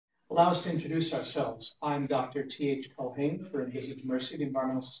Allow us to introduce ourselves. I'm Dr. T.H. Culhane for Envisage Mercy, the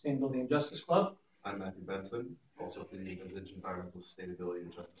Environmental Sustainability and Justice Club. I'm Matthew Benson, also for the Envisage Environmental Sustainability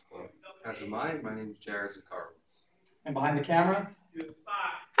and Justice Club. As am I. My name is Jared Zakarowicz. And behind the camera?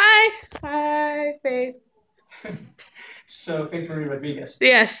 Hi. Hi, Faith. So, Faith Marie Rodriguez.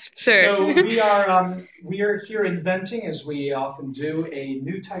 Yes, sure. So we are here inventing, as we often do, a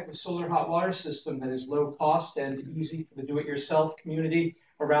new type of solar hot water system that is low cost and easy for the do-it-yourself community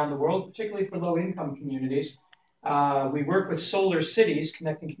around the world, particularly for low-income communities. We work with solar cities,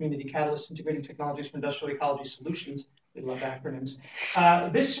 connecting community catalysts, integrating technologies for industrial ecology solutions. We love acronyms.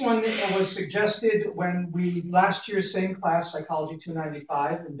 This one was suggested when we, last year's same class, Psychology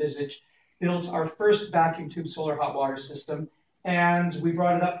 295, Envisage, built our first vacuum tube solar hot water system. And we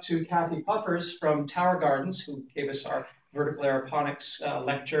brought it up to Kathy Puffers from Tower Gardens, who gave us our vertical aeroponics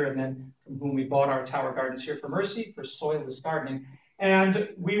lecture, and then from whom we bought our Tower Gardens here for Mercy for soilless gardening. And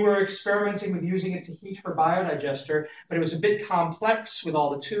we were experimenting with using it to heat her biodigester, but it was a bit complex with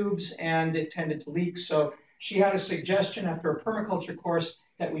all the tubes and it tended to leak. So she had a suggestion after a permaculture course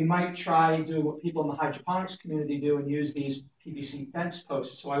that we might try and do what people in the hydroponics community do and use these PVC fence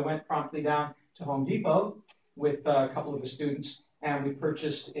posts. So I went promptly down to Home Depot with a couple of the students and we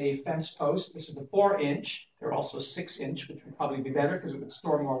purchased a fence post. This is the 4-inch. There are also 6-inch, which would probably be better because it would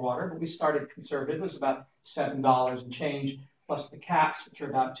store more water. But we started conservative. It was about $7 and change, plus the caps, which are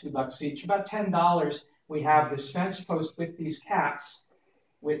about $2 each. About $10, we have this fence post with these caps,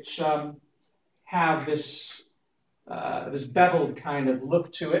 which have this this beveled kind of look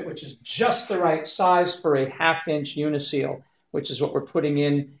to it, which is just the right size for a 1/2-inch uniseal, which is what we're putting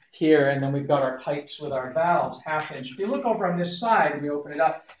in here. And then we've got our pipes with our valves, 1/2-inch. If you look over on this side and we open it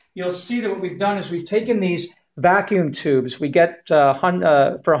up, you'll see that what we've done is we've taken these vacuum tubes. We get, for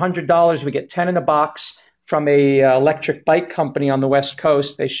 $100, we get 10 in a box from a electric bike company on the West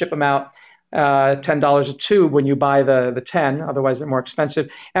Coast. They ship them out $10 a tube when you buy the 10, otherwise they're more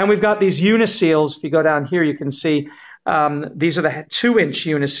expensive. And we've got these uniseals. If you go down here, you can see these are the 2-inch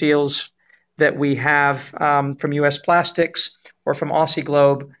uniseals that we have from US Plastics or from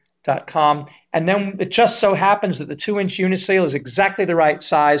AussieGlobe.com. And then it just so happens that the 2-inch uniseal is exactly the right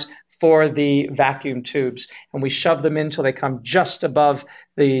size for the vacuum tubes. And we shove them in until they come just above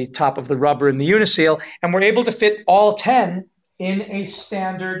the top of the rubber in the uniseal. And we're able to fit all 10 in a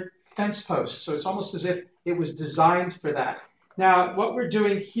standard fence post. So it's almost as if it was designed for that. Now, what we're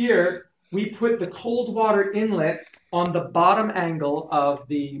doing here, we put the cold water inlet on the bottom angle of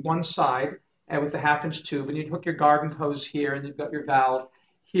the one side with the 1/2-inch tube. And you'd hook your garden hose here, and you've got your valve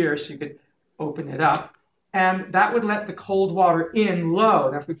here so you could open it up. And that would let the cold water in low.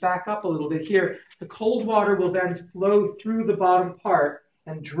 Now, if we back up a little bit here, the cold water will then flow through the bottom part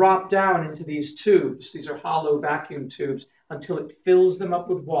and drop down into these tubes. These are hollow vacuum tubes until it fills them up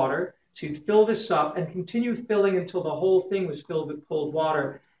with water. So you'd fill this up and continue filling until the whole thing was filled with cold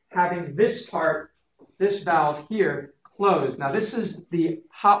water, having this part, this valve here, closed. Now, this is the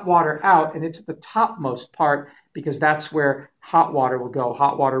hot water out, and it's at the topmost part because that's where hot water will go.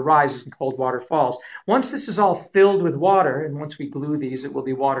 Hot water rises and cold water falls. Once this is all filled with water, and once we glue these, it will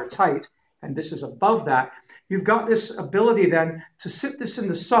be watertight, and this is above that, you've got this ability then to sit this in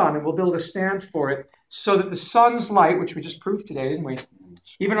the sun, and we'll build a stand for it, so that the sun's light, which we just proved today, didn't we?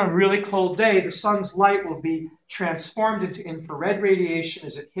 Even on a really cold day, the sun's light will be transformed into infrared radiation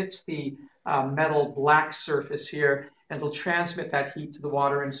as it hits the metal black surface here, and it'll transmit that heat to the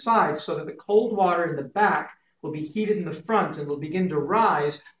water inside so that the cold water in the back will be heated in the front and will begin to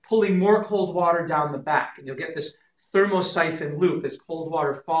rise, pulling more cold water down the back. And you'll get this thermosiphon loop as cold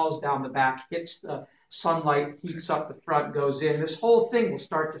water falls down the back, hits the sunlight, heats up the front, goes in. This whole thing will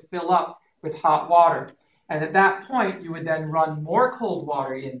start to fill up with hot water. And at that point, you would then run more cold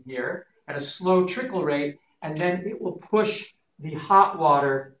water in here at a slow trickle rate, and then it will push the hot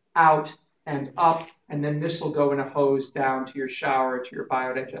water out and up, and then this will go in a hose down to your shower, to your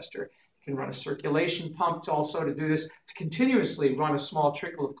biodigester. You can run a circulation pump also to do this, to continuously run a small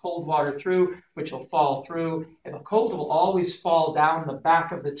trickle of cold water through, which will fall through, and the cold will always fall down the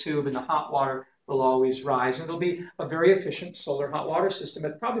back of the tube, and the hot water will always rise. And it'll be a very efficient solar hot water system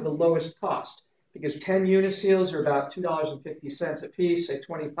at probably the lowest cost, because 10 uniseals are about $2.50 a piece, say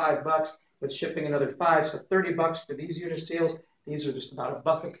 25 bucks, with shipping another 5, so 30 bucks for these uniseals. These are just about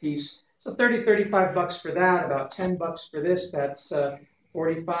 $1 a piece. So 30, 35 bucks for that, about 10 bucks for this. That's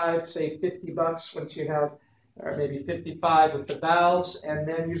 45, say 50 bucks once you have, or maybe 55 with the valves, and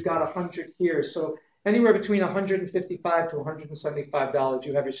then you've got 100 here. So anywhere between $155 to $175,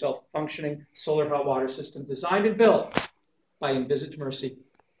 you have yourself a functioning solar hot water system designed and built by Envisage Mercy.